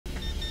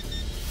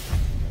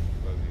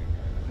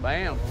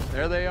Bam,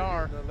 there they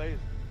are.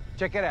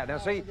 Check it out. Now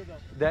see,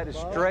 that is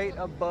straight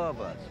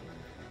above us.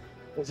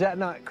 Is that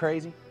not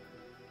crazy?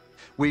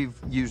 We've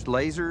used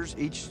lasers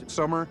each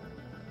summer,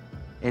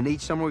 and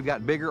each summer we've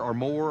got bigger or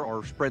more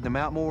or spread them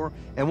out more.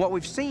 And what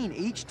we've seen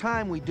each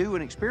time we do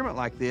an experiment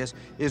like this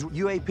is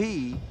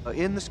UAP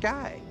in the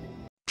sky.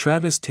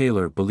 Travis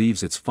Taylor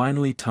believes it's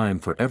finally time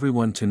for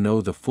everyone to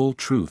know the full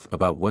truth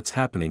about what's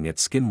happening at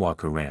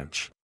Skinwalker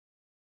Ranch.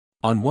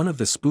 On one of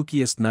the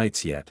spookiest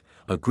nights yet,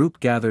 a group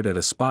gathered at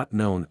a spot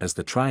known as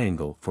the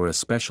Triangle for a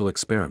special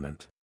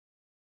experiment.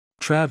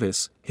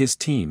 Travis, his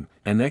team,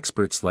 and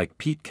experts like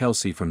Pete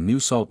Kelsey from New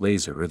Salt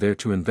Laser are there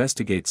to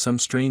investigate some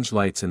strange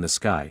lights in the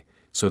sky,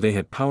 so they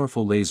had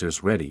powerful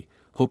lasers ready,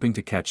 hoping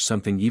to catch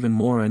something even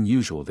more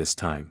unusual this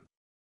time.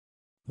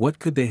 What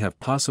could they have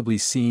possibly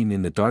seen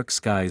in the dark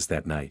skies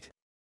that night?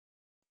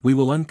 We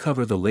will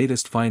uncover the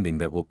latest finding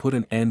that will put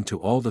an end to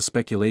all the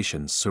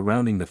speculations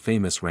surrounding the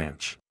famous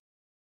ranch.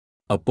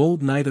 A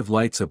bold night of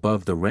lights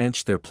above the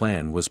ranch. Their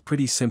plan was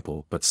pretty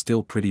simple but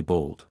still pretty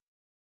bold.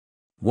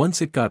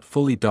 Once it got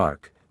fully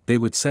dark, they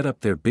would set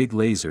up their big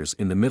lasers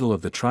in the middle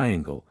of the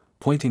triangle,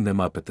 pointing them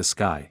up at the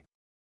sky.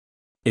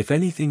 If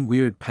anything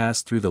weird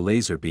passed through the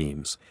laser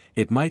beams,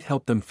 it might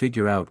help them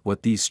figure out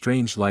what these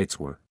strange lights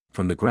were,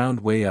 from the ground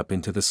way up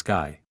into the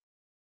sky.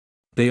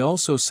 They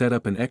also set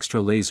up an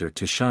extra laser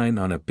to shine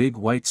on a big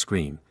white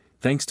screen,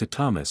 thanks to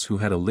Thomas, who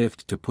had a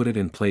lift to put it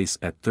in place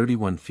at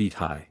 31 feet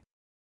high.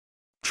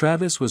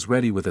 Travis was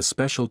ready with a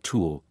special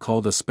tool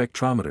called a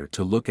spectrometer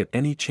to look at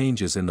any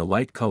changes in the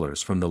light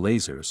colors from the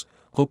lasers,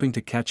 hoping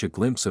to catch a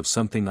glimpse of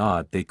something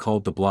odd they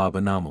called the blob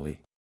anomaly.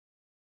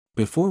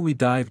 Before we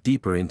dive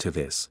deeper into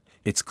this,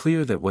 it's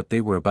clear that what they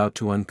were about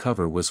to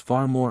uncover was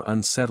far more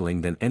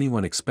unsettling than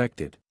anyone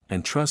expected,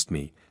 and trust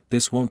me,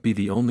 this won't be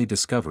the only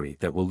discovery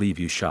that will leave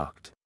you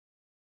shocked.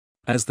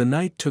 As the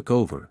night took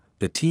over,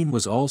 the team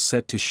was all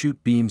set to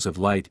shoot beams of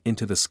light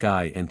into the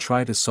sky and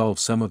try to solve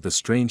some of the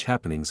strange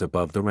happenings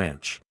above the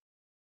ranch.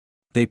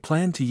 They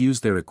planned to use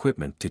their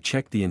equipment to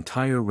check the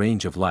entire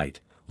range of light,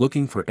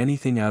 looking for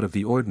anything out of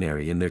the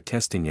ordinary in their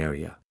testing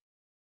area.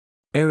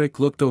 Eric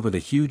looked over the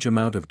huge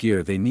amount of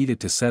gear they needed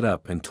to set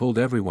up and told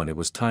everyone it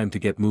was time to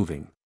get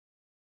moving.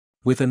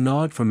 With a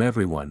nod from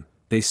everyone,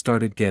 they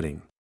started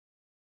getting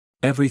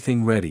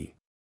everything ready.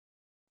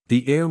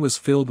 The air was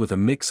filled with a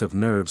mix of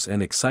nerves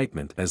and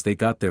excitement as they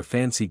got their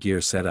fancy gear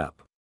set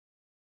up.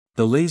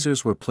 The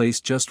lasers were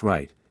placed just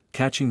right,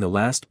 catching the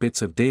last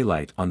bits of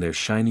daylight on their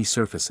shiny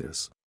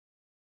surfaces.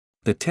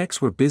 The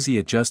techs were busy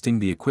adjusting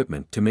the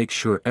equipment to make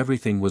sure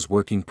everything was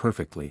working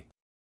perfectly.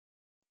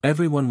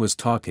 Everyone was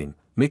talking,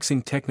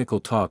 mixing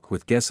technical talk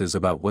with guesses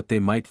about what they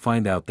might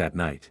find out that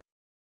night.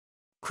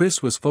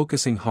 Chris was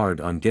focusing hard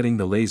on getting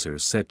the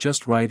lasers set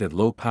just right at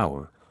low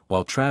power,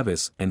 while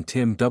Travis and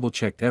Tim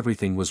double-checked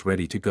everything was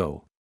ready to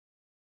go.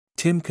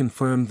 Tim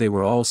confirmed they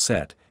were all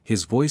set,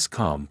 his voice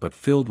calm but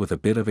filled with a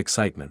bit of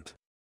excitement.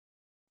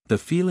 The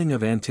feeling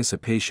of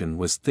anticipation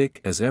was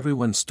thick as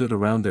everyone stood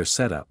around their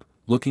setup,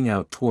 looking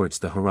out towards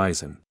the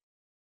horizon.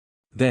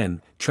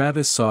 Then,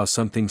 Travis saw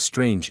something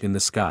strange in the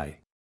sky.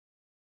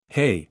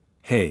 "Hey,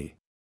 hey!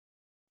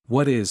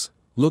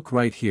 Look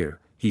right here,"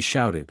 he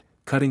shouted,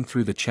 cutting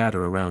through the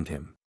chatter around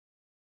him.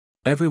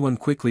 Everyone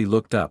quickly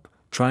looked up,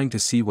 trying to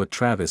see what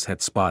Travis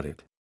had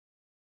spotted.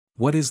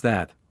 "What is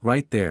that,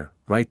 right there,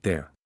 right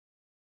there?"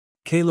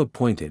 Caleb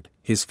pointed,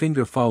 his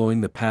finger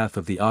following the path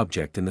of the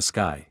object in the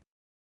sky.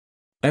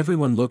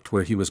 Everyone looked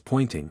where he was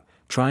pointing,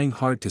 trying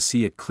hard to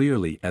see it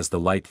clearly as the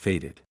light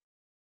faded.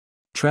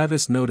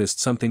 Travis noticed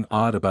something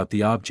odd about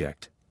the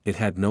object: it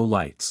had no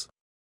lights.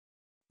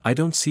 "I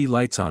don't see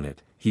lights on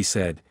it," he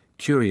said,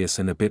 curious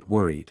and a bit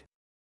worried.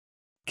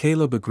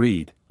 Caleb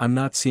agreed, "I'm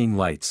not seeing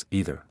lights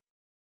either."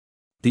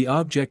 The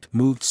object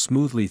moved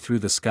smoothly through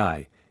the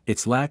sky,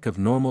 its lack of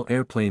normal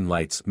airplane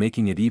lights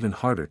making it even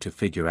harder to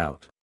figure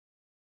out.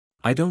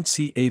 "I don't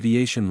see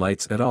aviation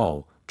lights at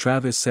all,"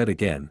 Travis said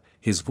again,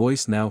 his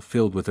voice now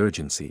filled with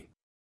urgency.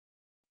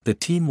 The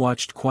team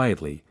watched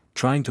quietly,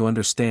 trying to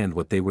understand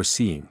what they were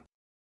seeing.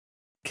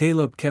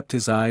 Caleb kept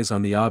his eyes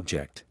on the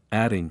object,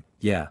 adding,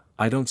 "Yeah,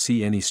 I don't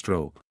see any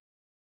strobe."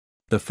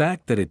 The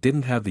fact that it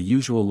didn't have the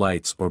usual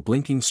lights or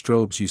blinking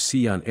strobes you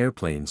see on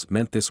airplanes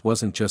meant this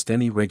wasn't just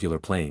any regular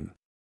plane.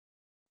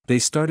 They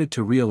started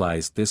to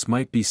realize this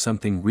might be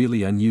something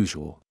really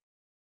unusual.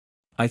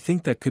 "I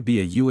think that could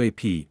be a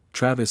UAP,"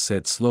 Travis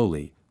said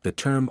slowly, the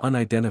term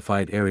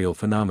unidentified aerial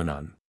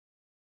phenomenon.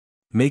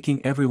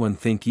 Making everyone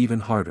think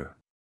even harder.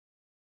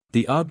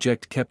 The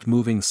object kept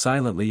moving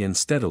silently and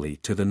steadily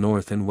to the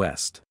north and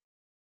west.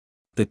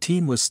 The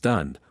team was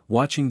stunned,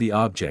 watching the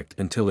object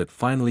until it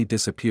finally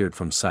disappeared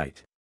from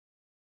sight.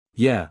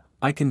 "Yeah,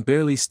 I can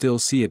barely still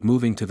see it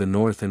moving to the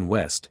north and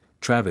west,"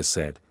 Travis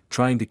said,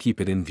 trying to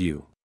keep it in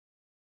view.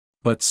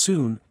 But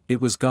soon, it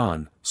was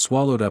gone,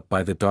 swallowed up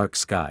by the dark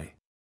sky.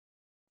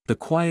 The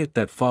quiet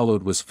that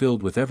followed was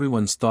filled with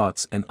everyone's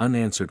thoughts and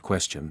unanswered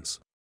questions.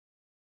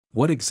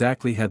 What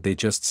exactly had they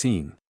just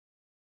seen?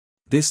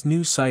 This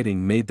new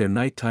sighting made their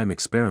nighttime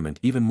experiment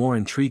even more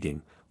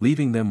intriguing,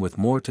 leaving them with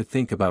more to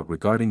think about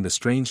regarding the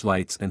strange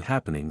lights and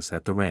happenings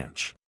at the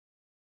ranch.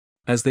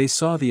 As they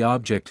saw the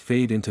object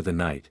fade into the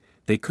night,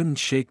 they couldn't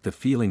shake the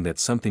feeling that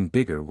something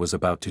bigger was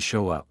about to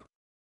show up.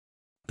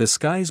 The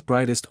sky's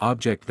brightest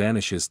object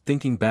vanishes.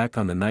 Thinking back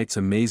on the night's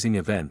amazing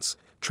events,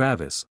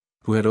 Travis,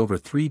 who had over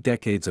 3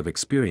 decades of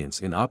experience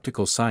in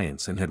optical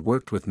science and had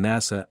worked with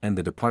NASA and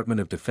the Department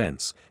of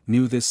Defense,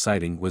 knew this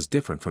sighting was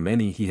different from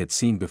any he had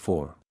seen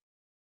before.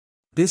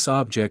 This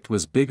object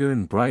was bigger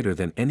and brighter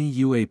than any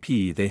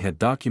UAP they had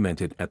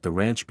documented at the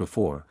ranch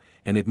before,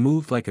 and it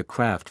moved like a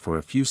craft for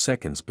a few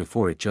seconds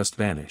before it just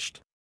vanished.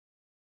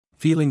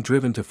 Feeling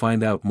driven to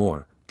find out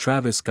more,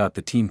 Travis got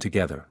the team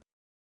together.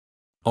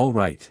 "All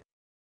right.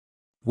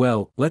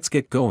 Well, let's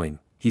get going,"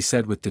 he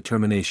said with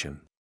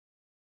determination.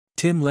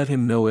 Tim let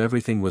him know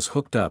everything was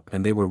hooked up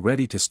and they were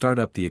ready to start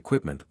up the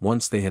equipment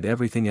once they had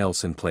everything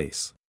else in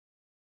place.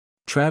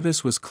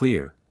 Travis was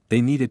clear,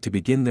 they needed to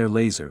begin their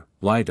laser,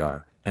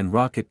 LiDAR, and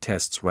rocket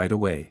tests right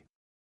away.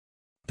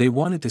 They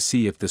wanted to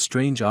see if the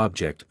strange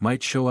object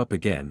might show up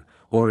again,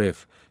 or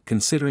if,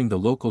 considering the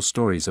local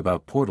stories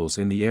about portals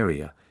in the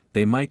area,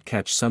 they might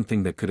catch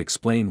something that could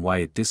explain why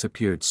it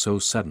disappeared so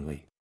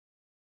suddenly.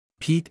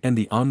 Pete and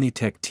the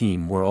Omnitech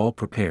team were all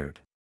prepared.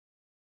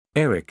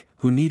 Eric,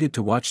 who needed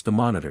to watch the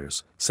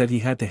monitors, said he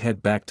had to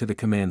head back to the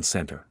command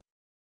center.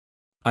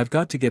 "I've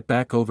got to get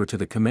back over to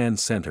the command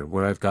center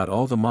where I've got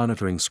all the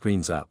monitoring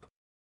screens up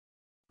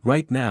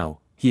right now,"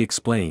 he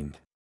explained.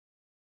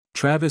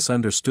 Travis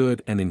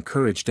understood and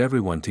encouraged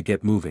everyone to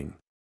get moving.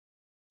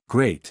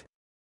 "Great.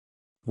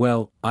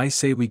 Well, I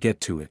say we get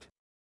to it."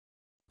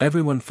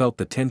 Everyone felt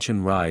the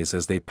tension rise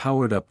as they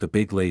powered up the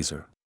big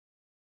laser.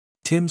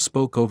 Tim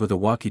spoke over the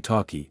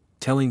walkie-talkie,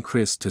 telling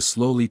Chris to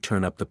slowly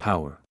turn up the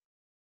power.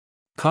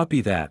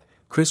 "Copy that,"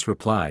 Chris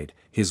replied,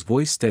 his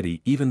voice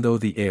steady even though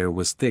the air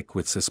was thick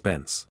with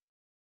suspense.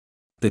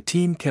 The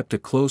team kept a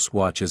close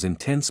watch as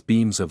intense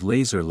beams of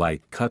laser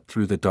light cut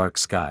through the dark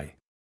sky.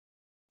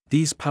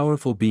 These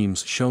powerful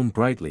beams shone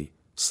brightly,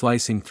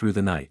 slicing through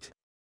the night.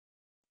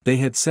 They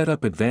had set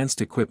up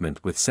advanced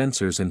equipment with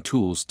sensors and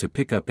tools to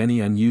pick up any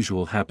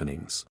unusual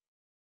happenings.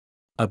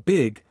 A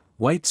big,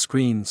 white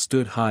screen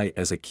stood high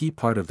as a key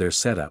part of their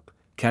setup,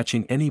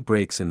 catching any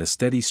breaks in the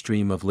steady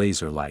stream of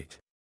laser light.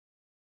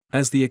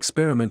 As the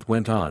experiment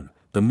went on,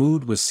 the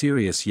mood was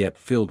serious yet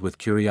filled with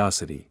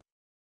curiosity.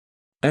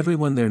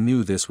 Everyone there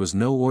knew this was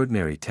no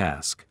ordinary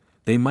task,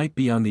 they might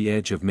be on the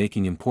edge of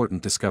making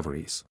important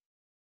discoveries.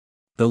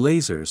 The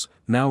lasers,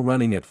 now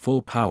running at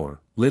full power,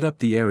 lit up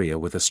the area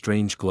with a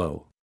strange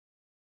glow.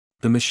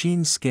 The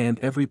machines scanned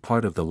every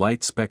part of the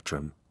light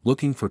spectrum,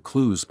 looking for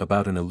clues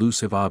about an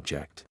elusive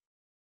object.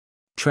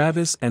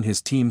 Travis and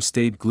his team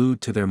stayed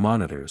glued to their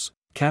monitors,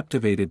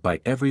 captivated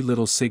by every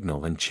little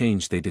signal and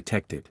change they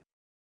detected.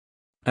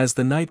 As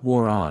the night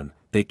wore on,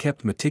 they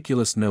kept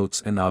meticulous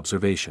notes and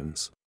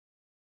observations.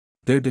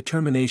 Their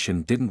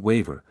determination didn't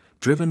waver,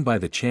 driven by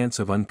the chance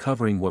of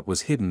uncovering what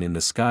was hidden in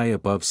the sky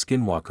above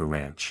Skinwalker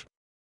Ranch.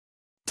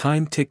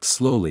 Time ticked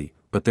slowly,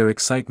 but their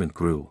excitement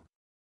grew.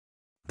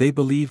 They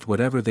believed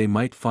whatever they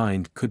might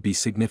find could be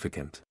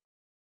significant.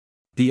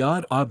 The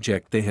odd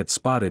object they had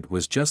spotted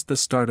was just the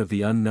start of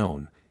the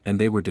unknown, and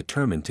they were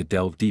determined to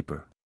delve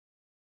deeper.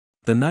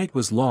 The night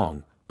was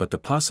long, but the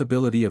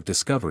possibility of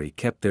discovery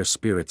kept their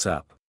spirits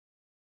up.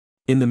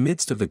 In the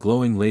midst of the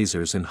glowing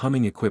lasers and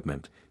humming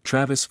equipment,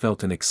 Travis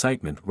felt an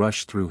excitement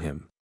rush through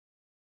him.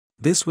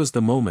 This was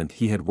the moment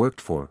he had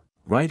worked for,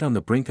 right on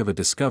the brink of a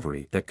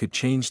discovery that could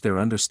change their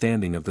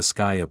understanding of the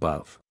sky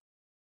above.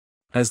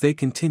 As they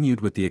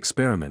continued with the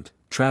experiment,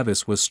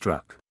 Travis was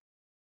struck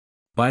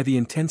by the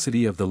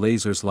intensity of the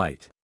laser's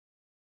light.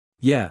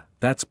 "Yeah,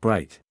 that's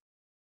bright.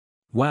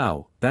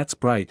 Wow, that's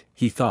bright,"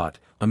 he thought,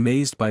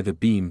 amazed by the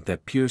beam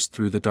that pierced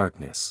through the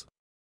darkness.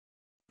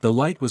 The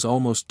light was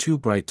almost too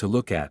bright to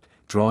look at,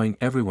 drawing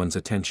everyone's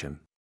attention.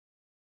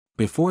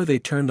 Before they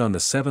turned on the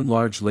 7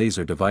 large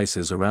laser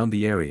devices around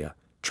the area,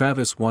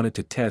 Travis wanted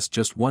to test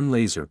just one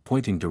laser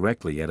pointing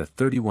directly at a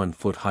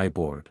 31-foot-high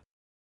board.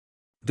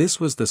 This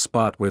was the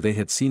spot where they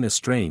had seen a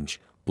strange,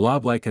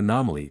 blob-like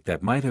anomaly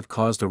that might have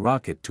caused a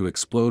rocket to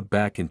explode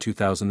back in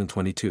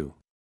 2022.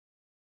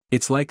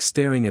 "It's like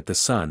staring at the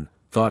sun,"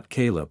 thought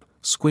Caleb,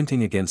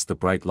 squinting against the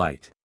bright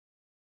light.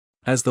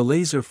 As the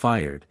laser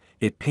fired,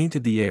 it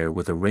painted the air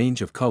with a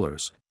range of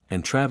colors,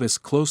 and Travis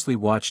closely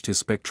watched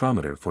his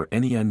spectrometer for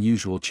any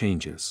unusual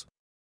changes.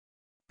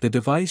 The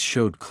device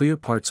showed clear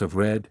parts of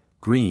red,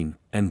 green,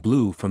 and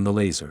blue from the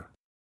laser.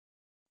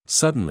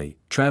 Suddenly,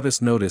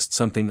 Travis noticed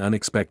something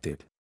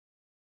unexpected.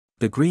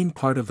 The green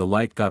part of the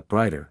light got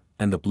brighter,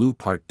 and the blue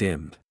part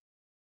dimmed.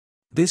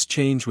 This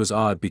change was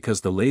odd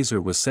because the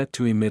laser was set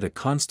to emit a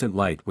constant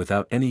light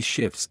without any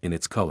shifts in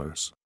its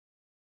colors.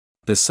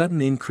 The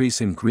sudden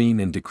increase in green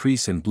and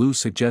decrease in blue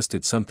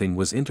suggested something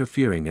was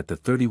interfering at the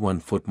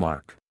 31-foot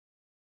mark.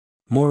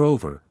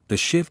 Moreover, the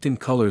shift in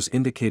colors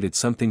indicated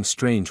something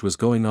strange was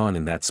going on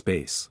in that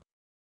space.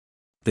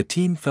 The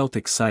team felt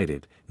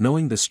excited,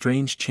 knowing the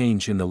strange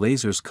change in the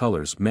laser's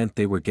colors meant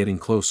they were getting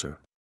closer.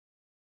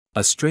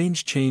 A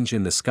strange change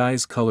in the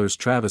sky's colors.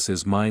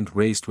 Travis's mind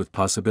raced with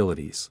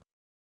possibilities.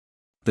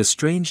 The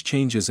strange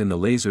changes in the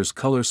laser's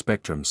color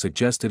spectrum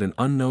suggested an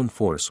unknown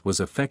force was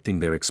affecting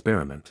their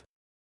experiment.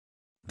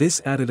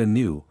 This added a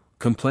new,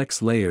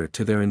 complex layer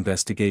to their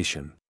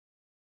investigation.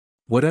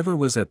 Whatever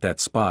was at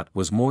that spot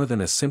was more than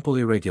a simple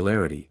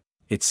irregularity,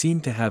 it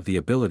seemed to have the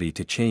ability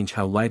to change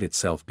how light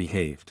itself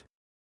behaved.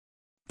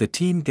 The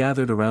team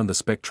gathered around the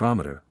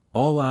spectrometer,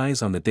 all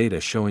eyes on the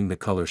data showing the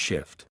color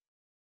shift.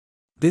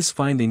 This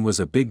finding was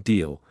a big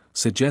deal,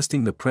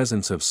 suggesting the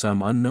presence of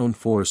some unknown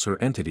force or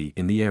entity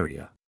in the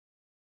area.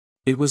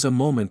 It was a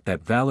moment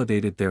that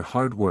validated their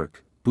hard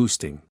work,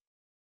 boosting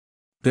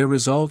their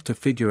resolve to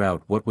figure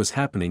out what was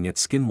happening at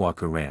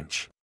Skinwalker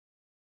Ranch.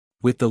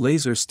 With the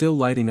laser still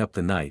lighting up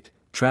the night,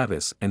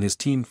 Travis and his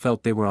team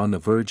felt they were on the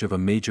verge of a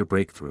major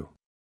breakthrough.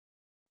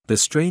 The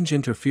strange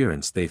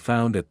interference they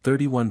found at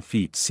 31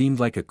 feet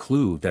seemed like a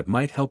clue that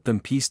might help them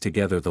piece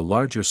together the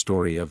larger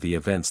story of the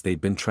events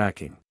they'd been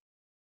tracking.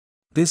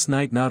 This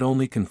night not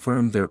only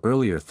confirmed their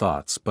earlier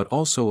thoughts but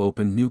also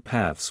opened new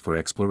paths for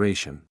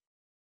exploration.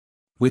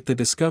 With the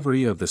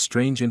discovery of the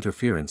strange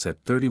interference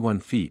at 31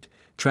 feet,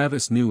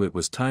 Travis knew it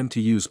was time to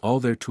use all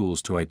their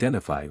tools to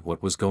identify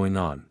what was going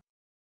on.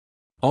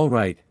 All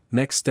right,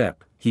 next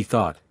step, he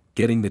thought,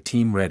 getting the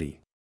team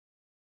ready.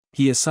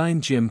 He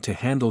assigned Jim to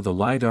handle the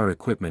LiDAR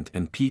equipment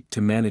and Pete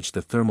to manage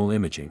the thermal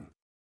imaging.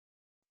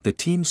 The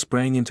team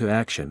sprang into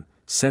action,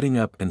 setting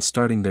up and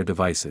starting their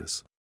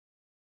devices.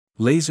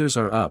 Lasers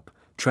are up,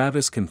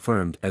 Travis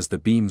confirmed as the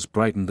beams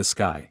brightened the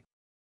sky.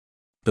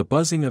 The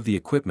buzzing of the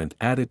equipment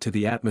added to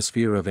the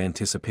atmosphere of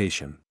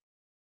anticipation.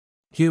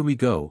 Here we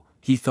go,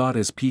 he thought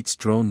as Pete's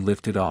drone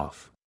lifted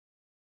off.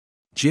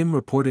 Jim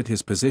reported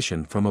his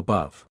position from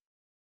above.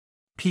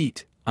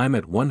 Pete, I'm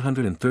at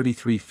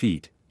 133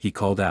 feet, he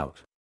called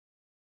out.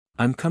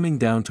 I'm coming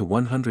down to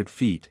 100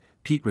 feet,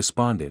 Pete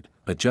responded,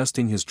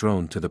 adjusting his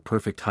drone to the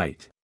perfect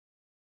height.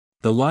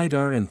 The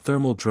LiDAR and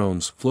thermal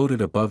drones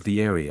floated above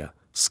the area,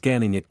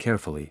 scanning it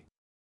carefully.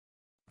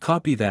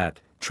 Copy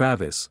that,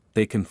 Travis,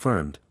 they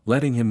confirmed,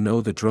 letting him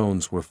know the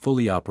drones were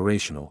fully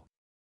operational.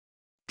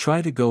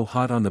 Try to go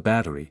hot on the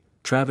battery,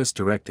 Travis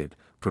directed,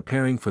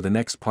 preparing for the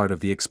next part of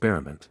the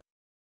experiment.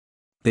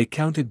 They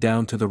counted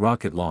down to the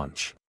rocket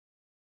launch.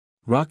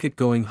 Rocket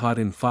going hot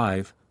in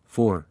 5,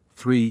 4,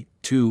 3,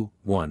 2,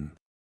 1.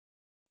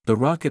 The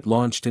rocket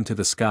launched into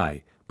the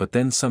sky, but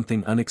then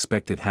something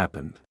unexpected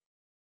happened.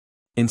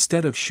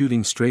 Instead of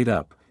shooting straight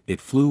up, it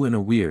flew in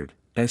a weird,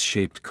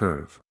 S-shaped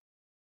curve.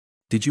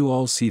 Did you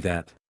all see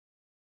that?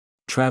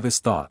 Travis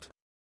thought.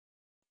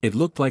 It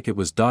looked like it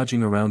was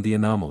dodging around the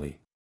anomaly.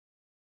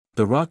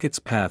 The rocket's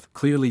path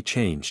clearly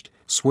changed,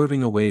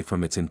 swerving away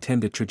from its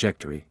intended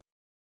trajectory.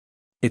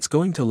 It's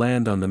going to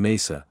land on the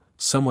Mesa,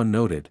 someone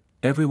noted,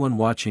 everyone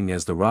watching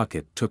as the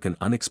rocket took an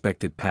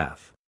unexpected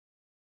path.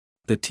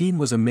 The team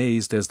was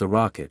amazed as the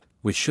rocket,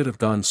 which should have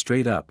gone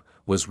straight up,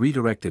 was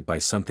redirected by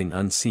something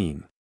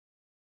unseen.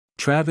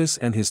 Travis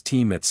and his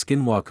team at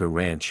Skinwalker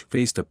Ranch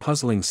faced a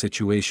puzzling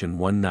situation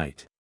one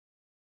night.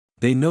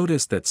 They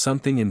noticed that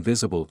something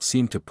invisible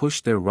seemed to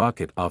push their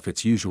rocket off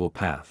its usual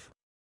path.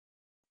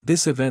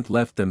 This event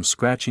left them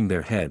scratching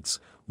their heads,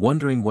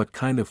 wondering what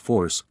kind of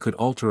force could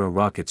alter a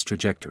rocket's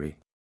trajectory.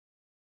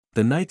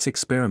 The night's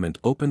experiment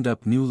opened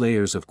up new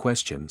layers of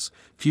questions,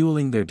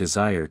 fueling their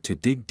desire to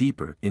dig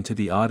deeper into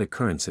the odd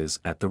occurrences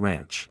at the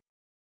ranch.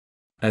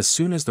 As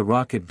soon as the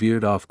rocket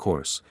veered off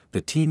course,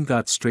 the team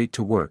got straight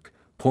to work,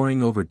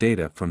 poring over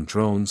data from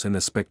drones and a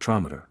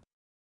spectrometer.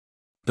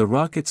 The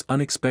rocket's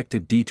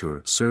unexpected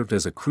detour served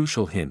as a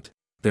crucial hint,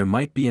 there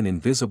might be an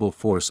invisible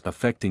force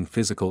affecting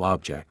physical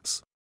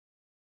objects.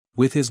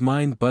 With his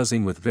mind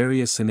buzzing with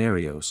various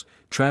scenarios,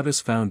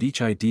 Travis found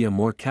each idea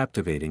more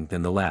captivating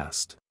than the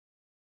last.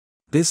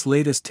 This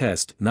latest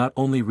test not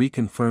only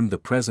reconfirmed the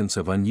presence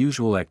of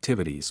unusual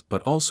activities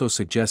but also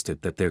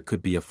suggested that there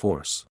could be a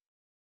force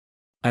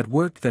at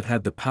work that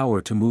had the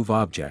power to move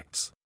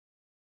objects.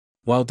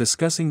 While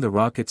discussing the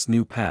rocket's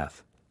new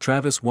path,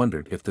 Travis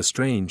wondered if the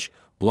strange,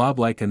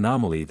 blob-like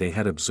anomaly they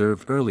had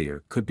observed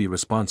earlier could be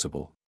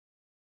responsible.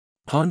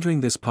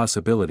 Pondering this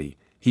possibility,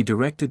 he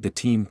directed the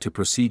team to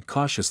proceed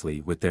cautiously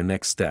with their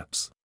next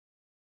steps.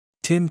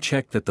 Tim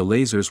checked that the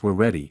lasers were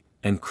ready,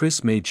 and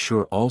Chris made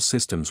sure all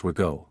systems were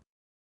go.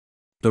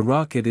 The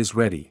rocket is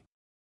ready.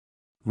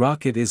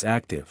 Rocket is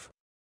active.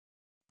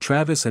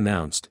 Travis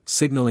announced,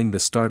 signaling the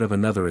start of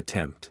another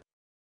attempt.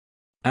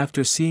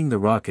 After seeing the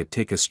rocket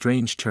take a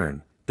strange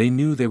turn, they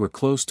knew they were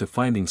close to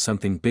finding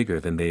something bigger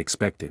than they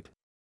expected.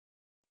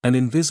 An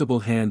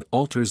invisible hand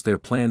alters their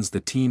plans. The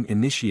team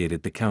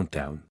initiated the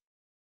countdown.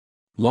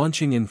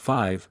 Launching in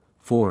 5,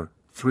 4,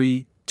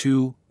 3,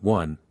 2,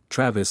 1,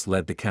 Travis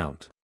led the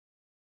count.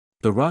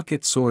 The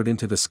rocket soared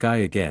into the sky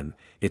again,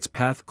 its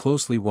path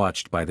closely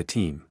watched by the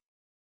team.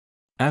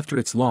 After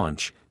its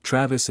launch,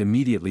 Travis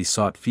immediately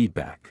sought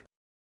feedback.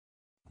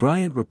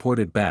 Bryant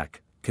reported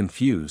back,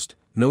 confused,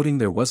 noting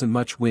there wasn't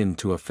much wind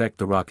to affect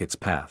the rocket's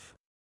path.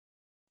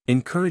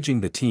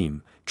 Encouraging the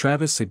team,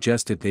 Travis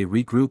suggested they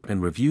regroup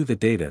and review the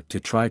data to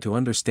try to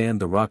understand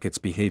the rocket's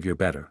behavior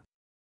better.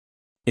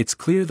 It's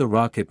clear the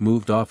rocket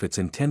moved off its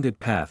intended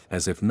path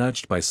as if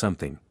nudged by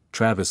something,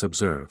 Travis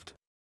observed.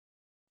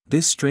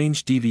 This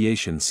strange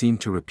deviation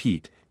seemed to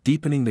repeat,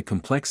 deepening the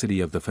complexity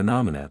of the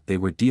phenomena they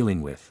were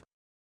dealing with.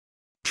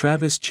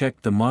 Travis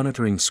checked the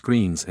monitoring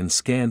screens and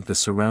scanned the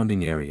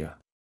surrounding area.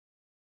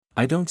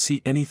 "I don't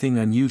see anything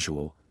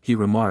unusual," he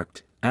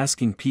remarked,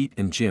 asking Pete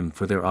and Jim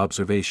for their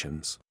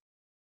observations.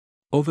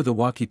 Over the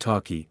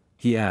walkie-talkie,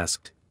 he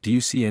asked, "Do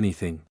you see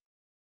anything?"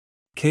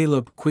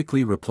 Caleb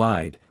quickly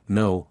replied,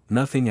 "No,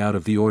 nothing out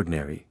of the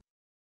ordinary."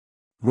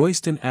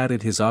 Royston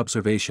added his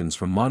observations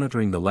from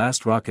monitoring the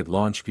last rocket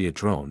launch via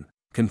drone,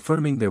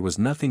 confirming there was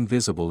nothing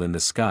visible in the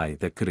sky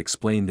that could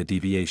explain the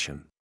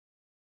deviation.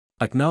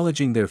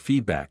 Acknowledging their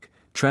feedback,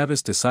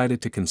 Travis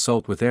decided to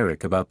consult with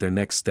Eric about their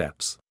next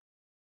steps.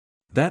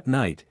 That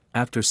night,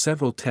 after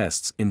several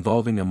tests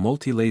involving a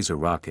multi-laser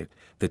rocket,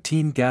 the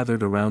team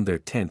gathered around their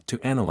tent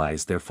to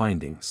analyze their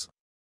findings.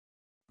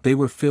 They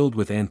were filled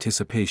with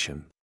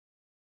anticipation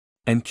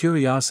and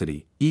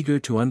curiosity, eager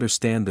to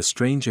understand the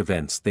strange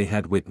events they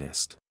had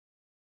witnessed.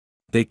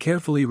 They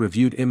carefully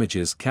reviewed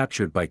images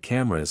captured by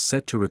cameras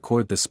set to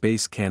record the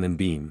space cannon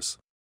beams.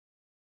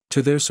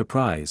 To their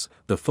surprise,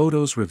 the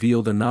photos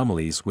revealed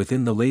anomalies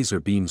within the laser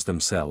beams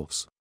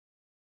themselves.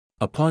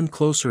 Upon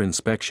closer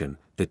inspection,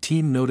 the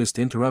team noticed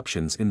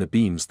interruptions in the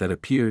beams that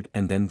appeared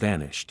and then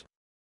vanished.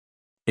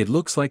 "It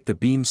looks like the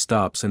beam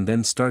stops and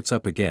then starts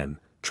up again,"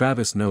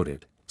 Travis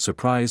noted,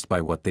 surprised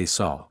by what they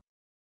saw.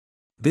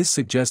 This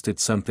suggested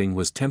something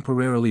was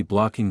temporarily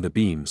blocking the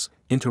beams,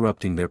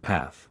 interrupting their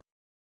path.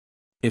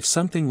 If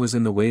something was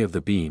in the way of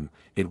the beam,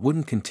 it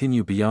wouldn't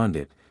continue beyond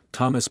it,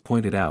 Thomas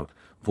pointed out,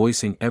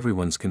 voicing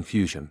everyone's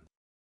confusion.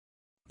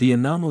 The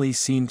anomaly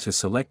seemed to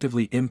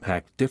selectively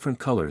impact different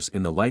colors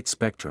in the light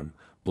spectrum,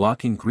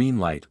 blocking green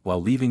light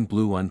while leaving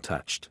blue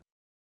untouched.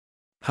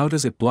 "How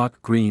does it block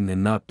green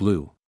and not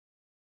blue?"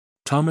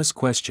 Thomas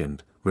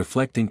questioned,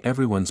 reflecting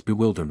everyone's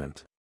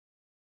bewilderment.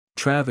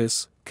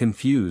 Travis,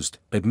 confused,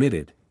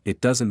 admitted, "It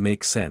doesn't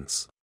make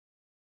sense.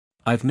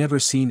 I've never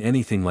seen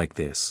anything like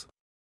this."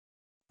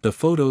 The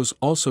photos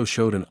also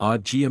showed an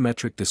odd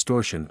geometric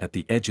distortion at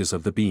the edges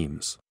of the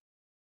beams.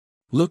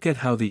 "Look at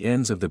how the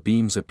ends of the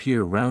beams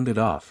appear rounded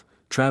off,"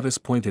 Travis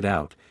pointed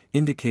out,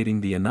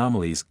 indicating the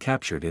anomalies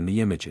captured in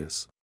the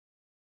images.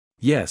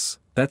 "Yes,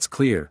 that's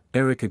clear,"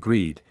 Eric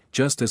agreed,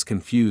 just as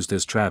confused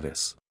as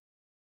Travis.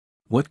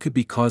 What could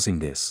be causing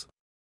this?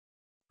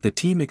 The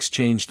team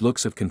exchanged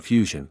looks of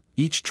confusion,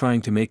 each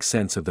trying to make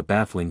sense of the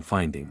baffling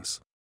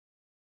findings.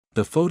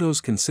 The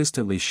photos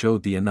consistently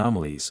showed the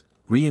anomalies,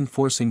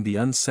 reinforcing the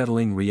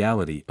unsettling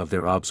reality of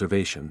their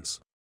observations.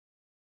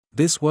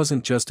 This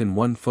wasn't just in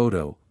one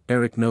photo,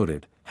 Eric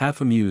noted, half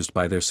amused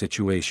by their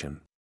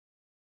situation.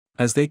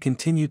 As they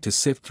continued to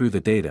sift through the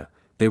data,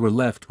 they were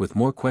left with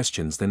more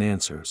questions than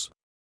answers.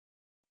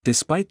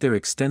 Despite their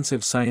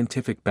extensive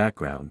scientific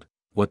background,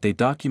 what they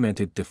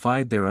documented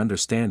defied their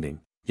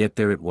understanding, yet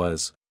there it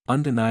was,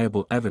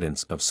 undeniable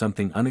evidence of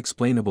something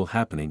unexplainable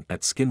happening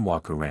at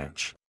Skinwalker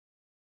Ranch.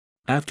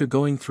 After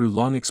going through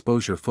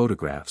long-exposure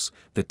photographs,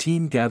 the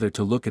team gathered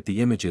to look at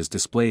the images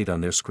displayed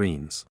on their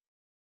screens.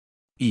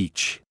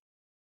 Each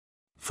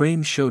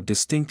frame showed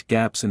distinct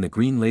gaps in the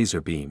green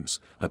laser beams,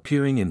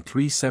 appearing in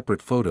 3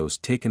 separate photos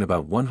taken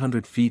about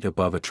 100 feet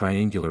above a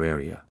triangular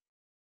area.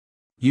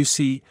 "You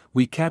see,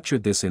 we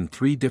captured this in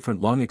 3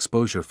 different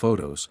long-exposure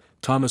photos,"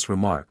 Thomas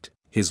remarked,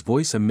 his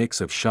voice a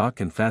mix of shock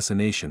and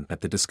fascination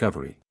at the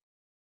discovery.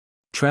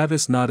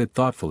 Travis nodded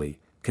thoughtfully,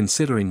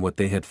 considering what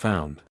they had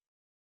found.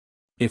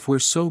 "If we're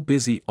so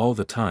busy all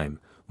the time,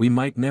 we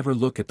might never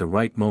look at the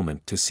right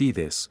moment to see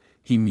this,"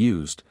 he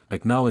mused,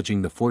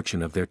 acknowledging the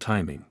fortune of their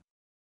timing.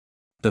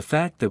 "The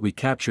fact that we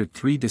captured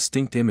 3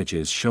 distinct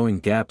images showing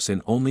gaps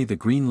in only the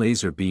green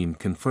laser beam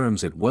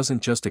confirms it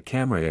wasn't just a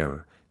camera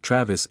error,"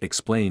 Travis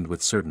explained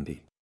with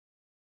certainty.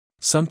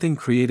 "Something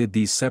created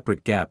these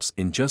separate gaps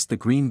in just the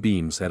green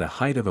beams at a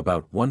height of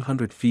about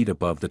 100 feet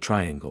above the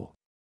triangle."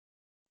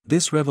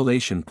 This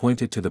revelation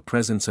pointed to the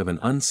presence of an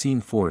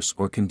unseen force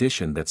or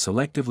condition that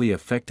selectively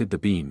affected the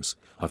beams,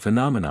 a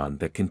phenomenon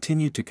that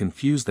continued to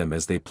confuse them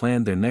as they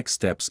planned their next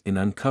steps in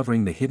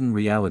uncovering the hidden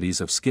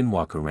realities of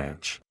Skinwalker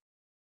Ranch.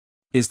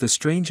 Is the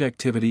strange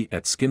activity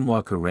at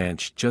Skinwalker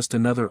Ranch just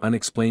another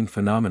unexplained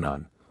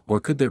phenomenon, or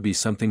could there be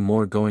something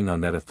more going on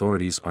that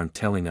authorities aren't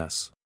telling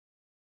us?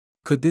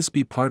 Could this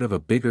be part of a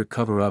bigger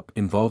cover-up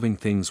involving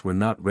things we're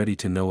not ready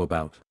to know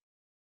about?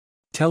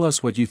 Tell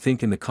us what you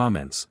think in the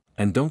comments,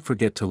 and don't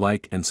forget to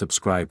like and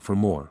subscribe for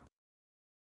more.